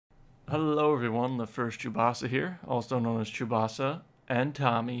Hello everyone, the first Chubasa here, also known as Chubasa, and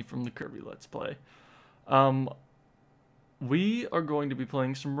Tommy from the Kirby Let's Play. We are going to be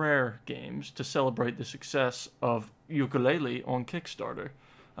playing some rare games to celebrate the success of Yooka-Laylee on Kickstarter.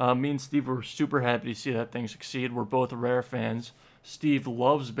 Me and Steve were super happy to see that thing succeed. We're both rare fans. Steve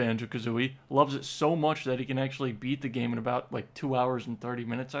loves Banjo-Kazooie, loves it so much that he can actually beat the game in about like 2 hours and 30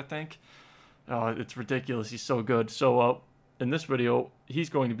 minutes, I think. It's ridiculous, he's so good. So, in this video, he's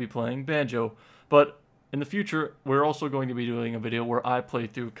going to be playing Banjo, but in the future, we're also going to be doing a video where I play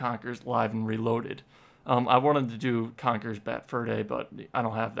through Conker Live and Reloaded. I wanted to do Conker's Bat Fur Day, but I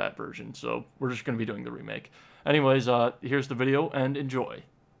don't have that version, so we're just going to be doing the remake. Anyways, here's the video, and enjoy.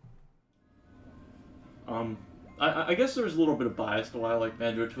 I guess there's a little bit of bias to why I like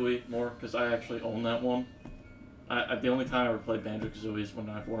Banjo-Kazooie more, because I actually own that one. The only time I ever played Banjo-Kazooie is when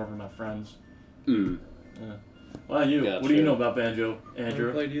I went over to my friends. Yeah. Well, you. What do you know about Banjo, Andrew?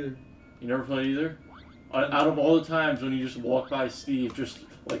 Never played either. You never played either? Out of all the times when you just walk by Steve, just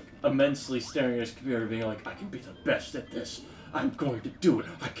like immensely staring at his computer, being like, "I can be the best at this. I'm going to do it.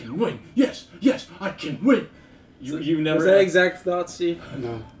 I can win. Yes, yes, I can win." You never. Was that exact thought, Steve?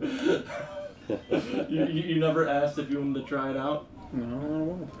 No. you never asked if you wanted to try it out? No, I don't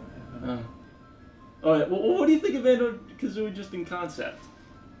want to. Oh yeah. Well, what do you think of Banjo-Kazooie just in concept?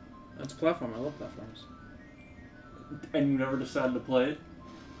 It's a platform. I love platforms. And you never decided to play it?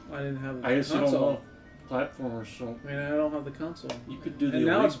 I didn't have the I guess console. you don't love platformers, so... I mean, I don't have the console. You could do the And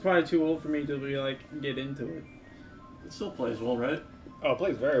now it's probably too old for me to be, like, get into it. It still plays well, right? Oh, it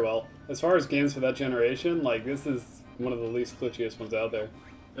plays very well. As far as games for that generation, like, this is one of the least glitchiest ones out there.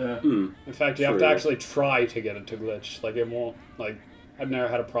 Yeah. In fact, you have to actually try to get it to glitch. Like, it won't, like... I've never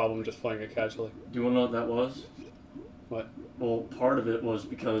had a problem just playing it casually. Do you want to know what that was? What? Well, part of it was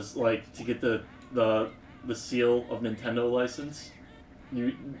because, like, to get the seal of Nintendo license,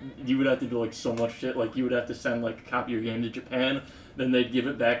 you would have to do like so much shit. Like you would have to send like a copy of your game to Japan, then they'd give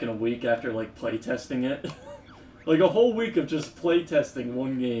it back in a week after like play testing it. Like a whole week of just play testing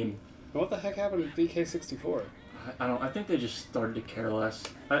one game. What the heck happened with DK64? I think they just started to care less.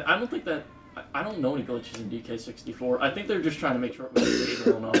 I don't think that. I don't know any glitches in DK64. I think they're just trying to make sure it was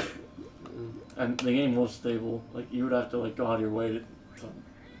stable enough. And the game was stable. Like you would have to like go out of your way to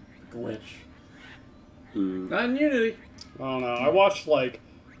glitch. Not in Unity. I don't know. I watched like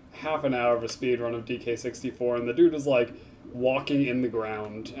half an hour of a speedrun of DK64, and the dude was like walking in the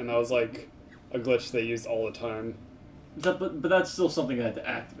ground, and that was like a glitch they used all the time. But that's still something I had to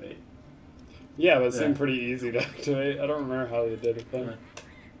activate. Yeah, but it seemed pretty easy to activate. I don't remember how they did it though.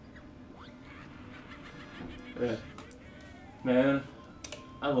 Yeah. Man,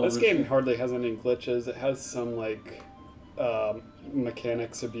 I love this game. Hardly has any glitches. It has some like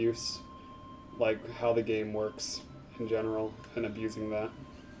mechanics abuse. Like how the game works in general, and abusing that.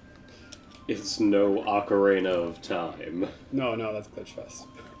 It's no Ocarina of Time. No, that's Glitchfest.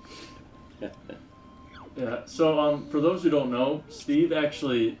 Yeah, so for those who don't know, Steve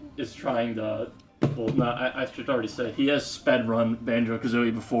actually is trying to, well, no, I should already say, he has sped run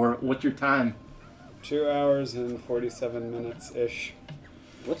Banjo-Kazooie before. What's your time? 2 hours and 47 minutes-ish.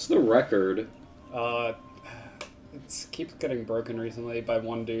 What's the record? It keeps getting broken recently by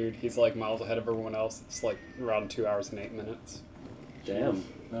one dude. He's like miles ahead of everyone else. It's like around 2 hours and 8 minutes. Damn.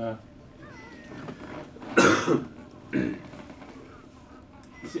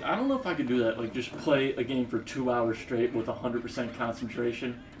 See, I don't know if I could do that. Like, just play a game for 2 hours straight with 100%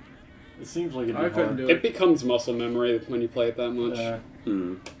 concentration. It seems like it'd be hard. Do it. It becomes muscle memory when you play it that much.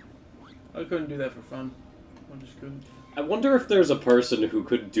 I couldn't do that for fun. I just couldn't. I wonder if there's a person who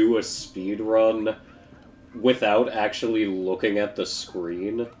could do a speed run without actually looking at the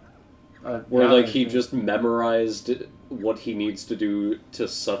screen. Where, like, he just memorized what he needs to do to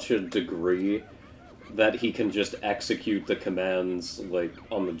such a degree that he can just execute the commands, like,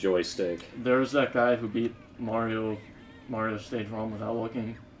 on the joystick. There's that guy who beat Mario Stage 1 without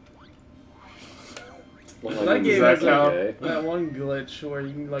looking. Well, that game has that one glitch where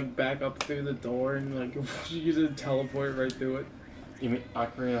you can, like, back up through the door and, like, use it to teleport right through it. You mean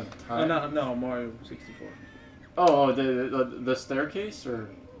Ocarina of Time? No, Mario 64. Oh, the staircase, or?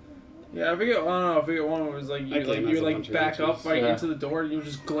 Yeah, I forget one where it was like you back up right into the door and you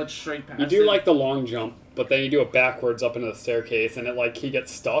just glitch straight past it. You do like the long jump, but then you do it backwards up into the staircase, and it like he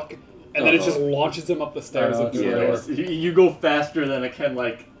gets stuck, and then it just launches him up the stairs into the door. You go faster than it can,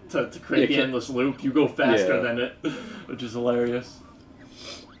 like, to create the endless loop. You go faster than it, which is hilarious.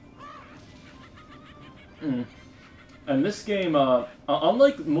 And this game,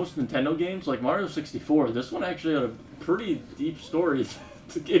 unlike most Nintendo games, like Mario 64, this one actually had a pretty deep story,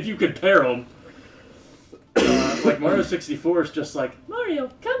 if you compare them. Like Mario 64 is just like, Mario,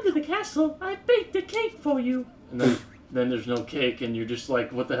 come to the castle. I baked a cake for you. And then there's no cake, and you're just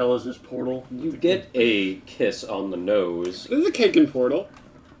like, what the hell is this portal? You get a kiss on the nose. There's a cake in Portal.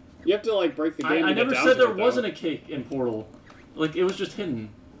 You have to like break the game. I never said there wasn't a cake in Portal. Like it was just hidden.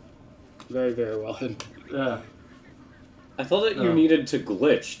 Very, very well hidden. Yeah. I thought that you needed to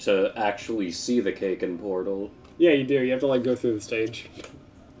glitch to actually see the cake in Portal. Yeah, you do. You have to like go through the stage.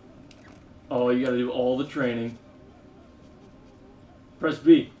 Oh, you gotta do all the training. Press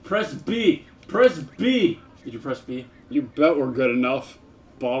B. Press B. Press B. Did you press B? You bet we're good enough.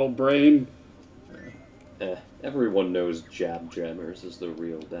 Bottle brain. Everyone knows Jab Jammers is the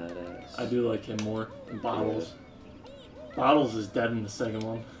real badass. I do like him more than Bottles. Bottles is dead in the second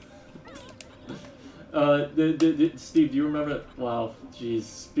one. Steve, do you remember that? Wow, jeez.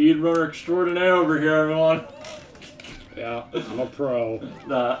 Speedrunner extraordinaire over here, everyone. Yeah, I'm a pro.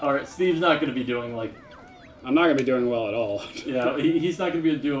 Alright, Steve's not going to be doing, like... I'm not going to be doing well at all. Yeah, he's not going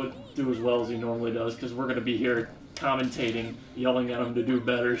to be able to do as well as he normally does, because we're going to be here commentating, yelling at him to do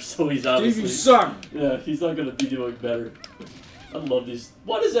better, so he's obviously... Steve, you suck! Yeah, he's not going to be doing better. I love these...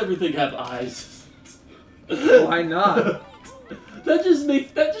 Why does everything have eyes? Why not? That just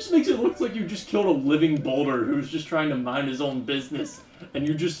makes it look like you just killed a living boulder who's just trying to mind his own business, and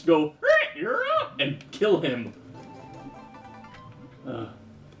you just go "You're up!" and kill him.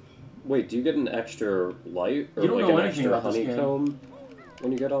 Wait, do you get an extra light or You don't like know an anything extra about this game. honeycomb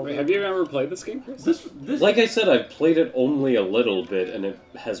when you get all Wait, that? have you ever played this game, Chris? This Like I said, I've played it only a little bit, and it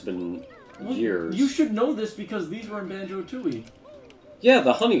has been years. You should know this because these were in Banjo-Tooie. Yeah,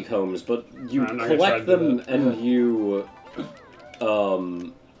 the honeycombs, but you I'm not gonna try collect to do them that. and you,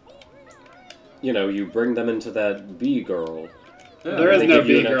 you know, you bring them into that bee girl. Yeah. There is They no give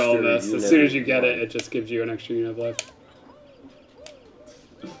you bee an girl in extra this. As unit soon as you of get it, life. it just gives you an extra unit of life.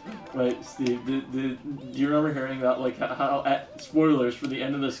 Right, Steve. Do you remember hearing that? Like how spoilers for the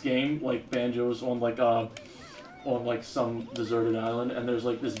end of this game, like Banjo's on like some deserted island, and there's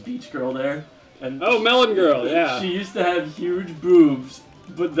like this beach girl there, and Oh, Melon Girl, yeah. she used to have huge boobs,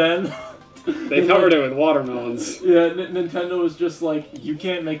 but then They covered it with watermelons. Yeah, Nintendo was just like, you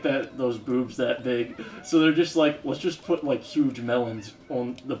can't make those boobs that big, so they're just like, let's just put like huge melons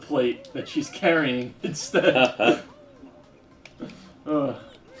on the plate that she's carrying instead. That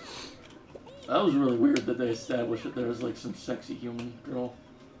was really weird that they established that there was like some sexy human girl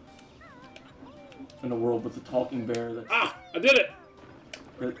in a world with a talking bear. That's... Ah, I did it!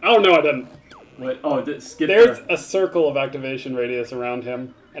 Oh, no, I didn't. Wait, oh, it did skip There's there. a circle of activation radius around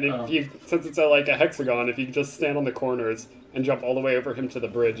him. And if you, since it's like a hexagon, if you just stand on the corners and jump all the way over him to the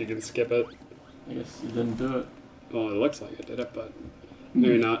bridge, you can skip it. I guess you didn't do it. Well, it looks like I did it, but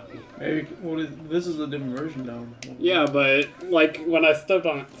maybe not. Maybe this is a different version now. Yeah, but like when I stood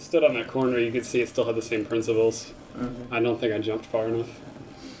on that corner, you could see it still had the same principles. Okay. I don't think I jumped far enough.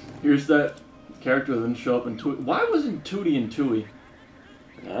 Here's that character that didn't show up in Tooie. Why wasn't Tootie in Tooie?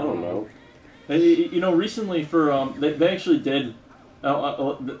 I don't know. You know, recently for they actually did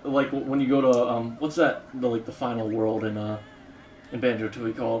like when you go to what's that the final world in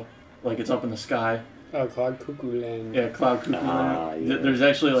Banjo-Tooie called? Like it's up in the sky. Oh, Cloud Cuckoo Land. Yeah, Cloud Cuckoo Land. Yeah. There's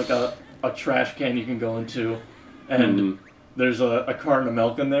actually like a trash can you can go into, and there's a carton of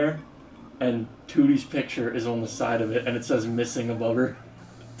milk in there, and Tootie's picture is on the side of it, and it says missing above her.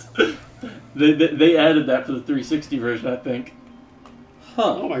 They added that for the 360 version, I think.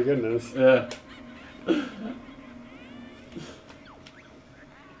 Huh. Oh my goodness. Yeah.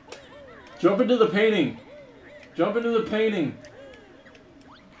 Jump into the painting. Jump into the painting.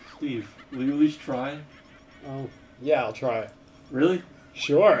 Steve, will you at least try? Oh, yeah, I'll try. Really?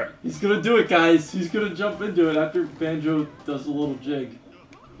 Sure. He's gonna do it, guys. He's gonna jump into it after Banjo does a little jig.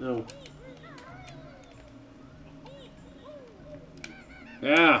 No.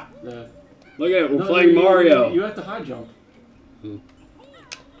 Yeah. Yeah. Look at it, we're No, playing Mario. You have to high jump.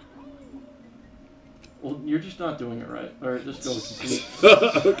 Well, you're just not doing it right. Alright, just go.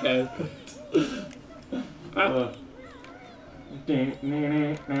 Okay. I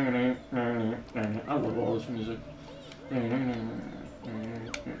love all this music.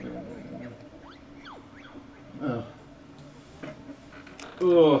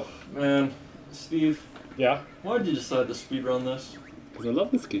 Oh, man. Steve, Yeah? why did you decide to speedrun this? Because I love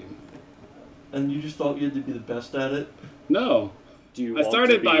this game. And you just thought you had to be the best at it? No. Do you I want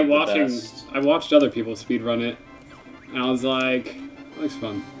started to be by the watching. best? I watched other people speedrun it, and I was like, "It looks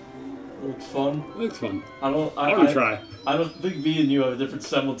fun. It looks fun. It looks fun. I want to try." I don't think me and you have a different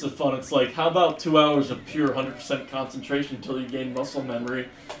semblance of fun. It's like, how about 2 hours of pure 100% concentration until you gain muscle memory?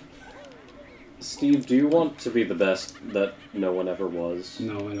 Steve, do you want to be the best that no one ever was?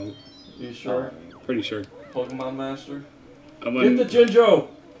 No, I don't. You sure? Pretty sure. Pokemon Master. Get the Jinjo!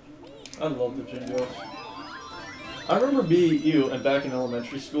 I love the Jinjos. I remember you, and back in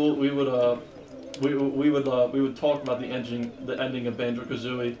elementary school, we would talk about the ending of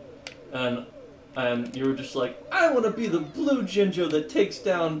Banjo-Kazooie, and you were just like, I want to be the blue Jinjo that takes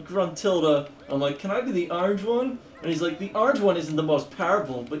down Gruntilda. I'm like, can I be the orange one? And he's like, the orange one isn't the most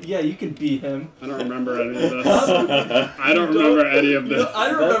powerful, but yeah, you can beat him. I don't remember any of this. I don't remember any of this. I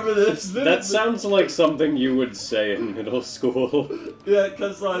don't remember this. That sounds like something you would say in middle school. Yeah,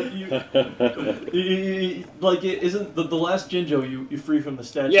 because like like it isn't the last Jinjo you free from the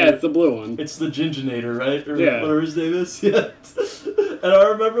statue. Yeah, it's the blue one. It's the Ginginator, right? Or yeah. whatever his name is. Yeah. And I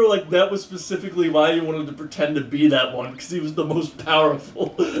remember like that was specifically why you wanted to pretend to be that one, because he was the most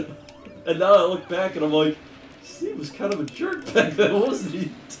powerful. And now I look back and I'm like, he was kind of a jerk back then, wasn't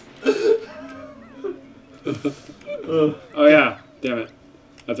he? Oh yeah, damn it.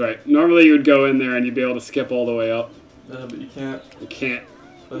 That's right. Normally you would go in there and you'd be able to skip all the way up. But you can't. You can't.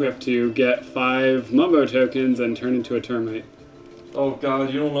 We have to get 5 Mumbo tokens and turn into a termite. Oh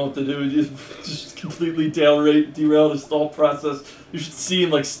god, you don't know what to do. You just completely derail his thought process. You should see him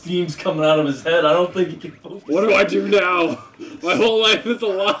like steam's coming out of his head. I don't think he can focus. What do I do now? My whole life is a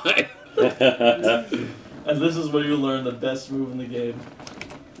lie. And this is where you learn the best move in the game.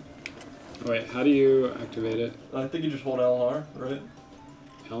 Wait, how do you activate it? I think you just hold L and R, right?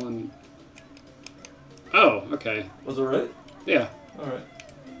 Ellen. Oh, okay. Was it right? Yeah. Alright.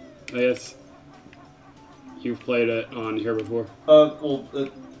 I guess you've played it on here before. Well,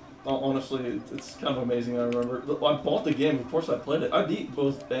 honestly, it's kind of amazing. I remember. I bought the game. Of course, I played it. I beat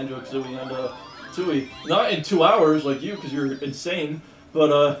both Banjo-Kazooie and Tooie. Not in 2 hours like you, because you're insane.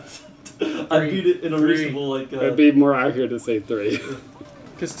 But I beat it in a reasonable like. It'd be more accurate to say 3.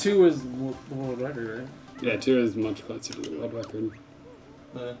 Because 2 is the world record, right? Yeah, 2 is much closer to the world record.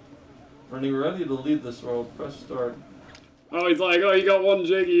 When you're ready to leave this world, press start. Oh, he's like, oh, you got 1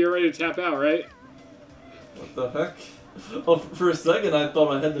 Jiggy, you're ready to tap out, right? What the heck? Oh, for a second I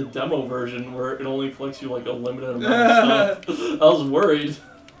thought I had the demo version where it only collects you like a limited amount of stuff. I was worried.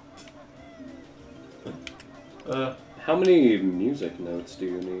 How many music notes do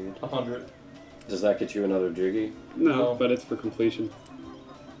you need? 100. Does that get you another Jiggy? No, but it's for completion.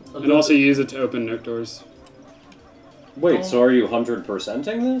 And also use it to open note doors. Wait, so are you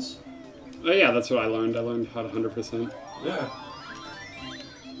 100%ing this? Oh yeah, that's what I learned. I learned how to 100%. Yeah.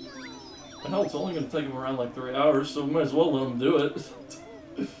 Hell, it's only going to take him around like 3 hours, so we might as well let him do it.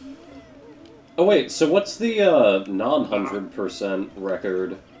 Oh wait, so what's the non-100%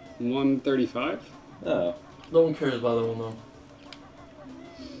 record? 135? Oh. No one cares about that one,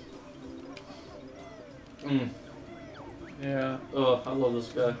 though. Yeah. Oh, I love this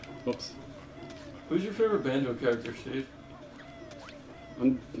guy. Whoops. Who's your favorite Banjo character, Steve?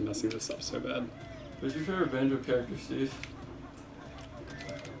 I'm messing this up so bad. Who's your favorite Banjo character, Steve?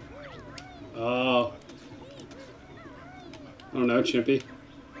 Oh. I don't know, Chimpy.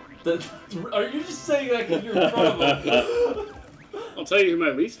 Are you just saying that because you're in front of him? I'll tell you who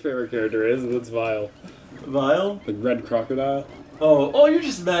my least favorite character is, and it's Vile. Vile? The red crocodile. Oh, you're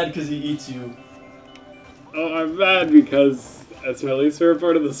just mad because he eats you. Oh, I'm mad because that's my least favorite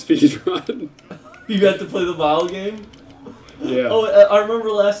part of the speedrun. You got to play the Vile game? Yeah. Oh, I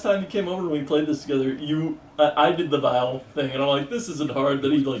remember last time you came over and we played this together, I did the Vile thing, and I'm like, this isn't hard,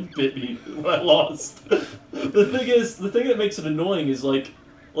 then he, like, bit me when I lost. The thing that makes it annoying is, like,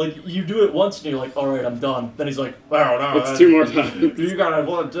 you do it once and you're like, alright, I'm done. Then he's like, wow, no. It's 2 more times. You gotta,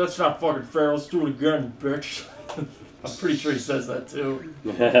 well, that's not fucking fair, let's do it again, bitch. I'm pretty sure he says that, too.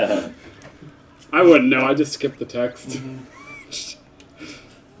 I wouldn't know, I just skipped the text.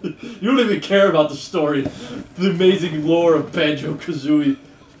 You don't even care about the story, the amazing lore of Banjo-Kazooie.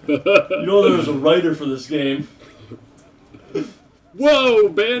 You know there was a writer for this game. Whoa,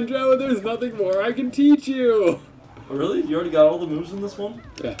 Banjo, there's nothing more I can teach you! Oh, really? You already got all the moves in this one?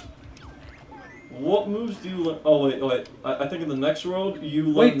 Yeah. What moves do you learn? Oh, wait. I think in the next world, you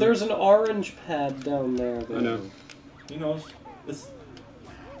learn... Wait, there's an orange pad down there. I know. He knows. It's...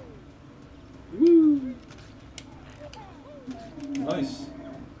 Woo! Nice.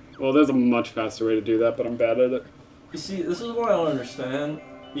 Well, there's a much faster way to do that, but I'm bad at it. You see, this is what I don't understand.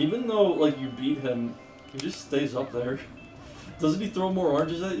 Even though, like, you beat him, he just stays up there. Doesn't he throw more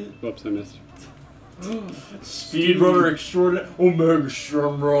oranges at you? Whoops, I missed. Speedrunner extraordinary, Omega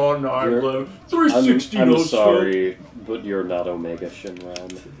Shenron, I live. 360 I'm no sorry, but you're not Omega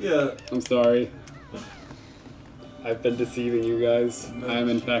Shenron. Yeah. I'm sorry. I've been deceiving you guys. I am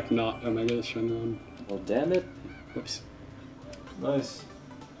in fact not Omega Shenron. Well, damn it. Whoops. Nice.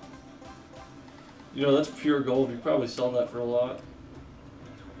 You know, that's pure gold. You're probably selling that for a lot.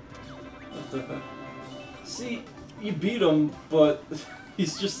 What the heck? See, you beat him, but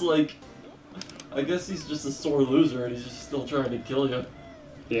he's just like... I guess he's just a sore loser and he's just still trying to kill you.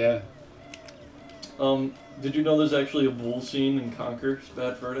 Yeah. Did you know there's actually a bull scene in Conker's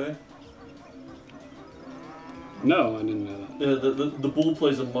Bad Fur Day? No, I didn't know that. Yeah, the bull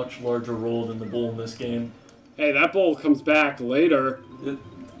plays a much larger role than the bull in this game. Hey, that bull comes back later.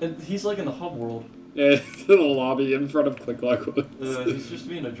 And he's like in the hub world. Yeah, in the lobby in front of Click Like Woods. He's just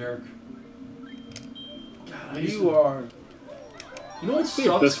being a jerk. God, You are. You know what See if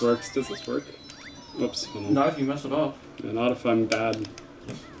sucks? this works. Does this work? Whoops. Hold on. Not if you mess it up. Yeah, not if I'm bad.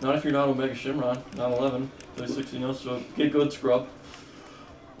 Not if you're not Omega Shimron. Not 11. 360 no stroke. Get good, scrub.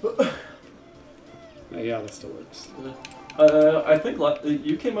 Yeah, that still works. I think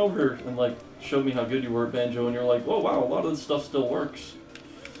you came over and like showed me how good you were at Banjo, and you're like, "Whoa, wow, a lot of this stuff still works."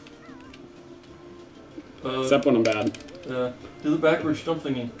 Except when I'm bad. Do the backwards jump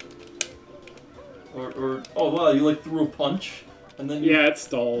thingy. Or oh wow, you like threw a punch, and then Yeah, it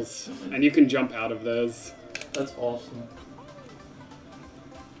stalls, and you can jump out of those. That's awesome.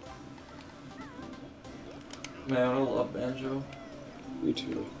 Man, I love Banjo. Me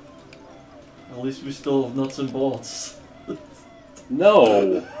too. At least we still have nuts and bolts.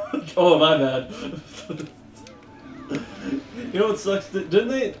 No! Oh, my bad. You know what sucks? Didn't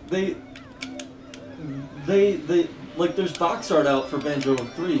they like there's box art out for Banjo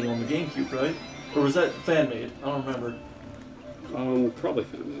 3 on the GameCube, right? Or was that fan made? I don't remember. Probably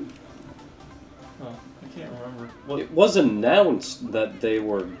fan-made. Oh, I can't remember. What? It was announced that they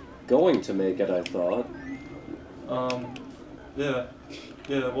were going to make it, I thought. Yeah.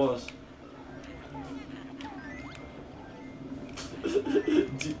 Yeah, it was.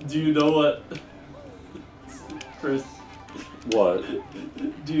 do you know what... Chris? What?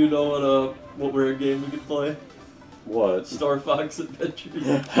 Do you know what rare game we could play? What? Star Fox Adventures.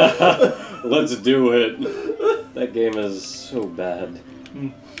 Let's do it. That game is so bad.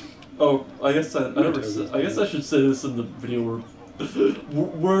 Oh, I guess I guess I should say this in the video.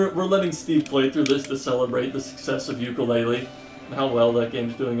 We're letting Steve play through this to celebrate the success of Yooka-Laylee and how well that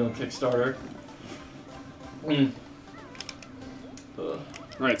game's doing on Kickstarter.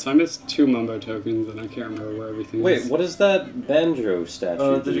 Right, so I missed 2 Mumbo tokens, and I can't remember where everything is. Wait, what is that Banjo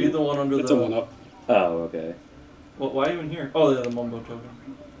statue? Did you get the one under It's the... a 1-up. Oh, okay. Well, why are you in here? Oh, yeah, the Mumbo token.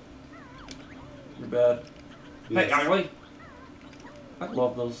 You're bad. Yes. Hey, Riley! I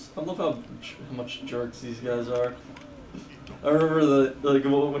love those. I love how much jerks these guys are. I remember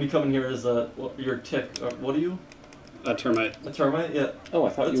when you come in here as you're a tick. What are you? A termite. A termite? Yeah. Oh, I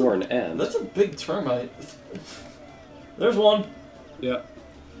thought you were an ant. That's a big termite. There's one. Yeah.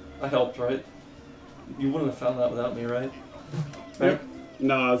 I helped, right? You wouldn't have found that without me, right? Right?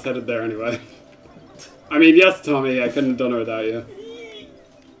 No, I was headed there anyway. I mean, yes, Tommy, I couldn't have done it without you.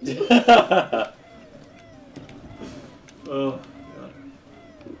 Oh,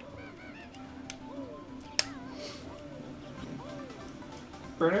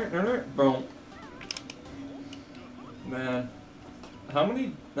 God. Boom. Man. How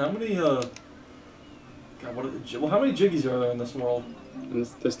many, God, how many Jiggies are there in this world? And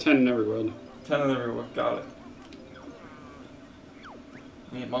there's 10 in every world. 10 in every world, got it.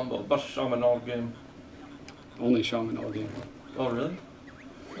 Me and Mumbo, best shaman all game. Only shaman all game. Oh, really?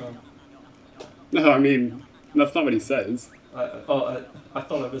 Oh. No, I mean, that's not what he says. I thought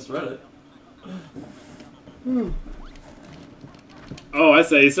I misread it. Oh, I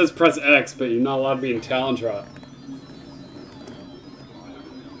say, he says press X, but you're not allowed to be in Talon Trot.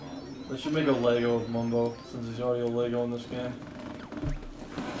 They should make a Lego of Mumbo, since he's already a Lego in this game.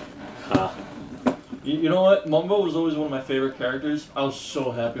 Ha. You know what? Mumbo was always one of my favorite characters. I was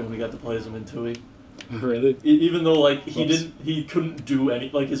so happy when we got to play as him in Tui. Really? Even though, like, he couldn't do any,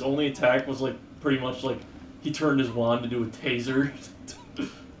 like, his only attack was, like, pretty much, like, he turned his wand to do a taser.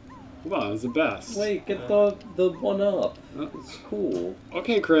 Wow, it was the best. Wait, get the 1-up. It's cool.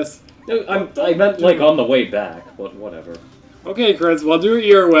 Okay, Chris. No, I meant, like, on the way back, but whatever. Okay, Chris, we'll do it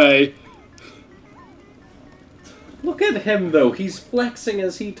your way. Look at him, though. He's flexing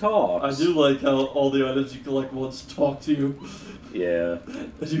as he talks. I do like how all the items you collect once talk to you. Yeah.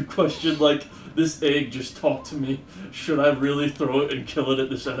 As you question, like, this egg just talked to me. Should I really throw it and kill it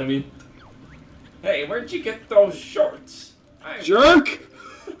at this enemy? Hey, where'd you get those shorts? Jerk!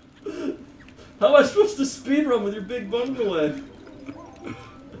 How am I supposed to speedrun with your big bundle leg?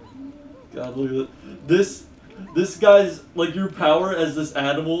 God, look at that. This guy's, like, your power as this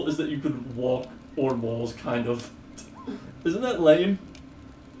animal is that you could walk on walls, kind of. Isn't that lame?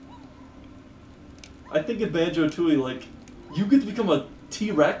 I think in Banjo-Tooie, like, you get to become a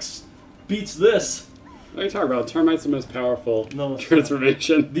T-Rex. Beats this. What are you talking about? Termite's the most powerful No,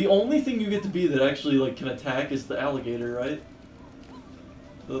 transformation. The only thing you get to be that actually like can attack is the alligator, right?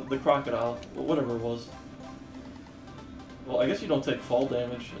 The crocodile, whatever it was. Well, I guess you don't take fall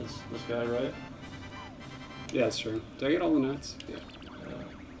damage as this guy, right? Yeah, that's true. Did I get all the nuts? Yeah.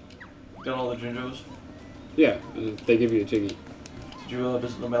 Got all the Jinjos? Yeah, they give you a Jiggy. Did you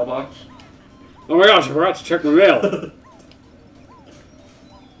visit the mailbox? Oh my gosh, I forgot to check my mail!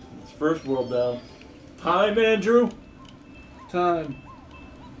 It's first world down. Time, Andrew! Time.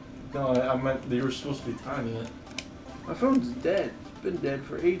 No, I meant that you were supposed to be timing it. My phone's dead. It's been dead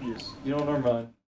for ages. You don't know mine.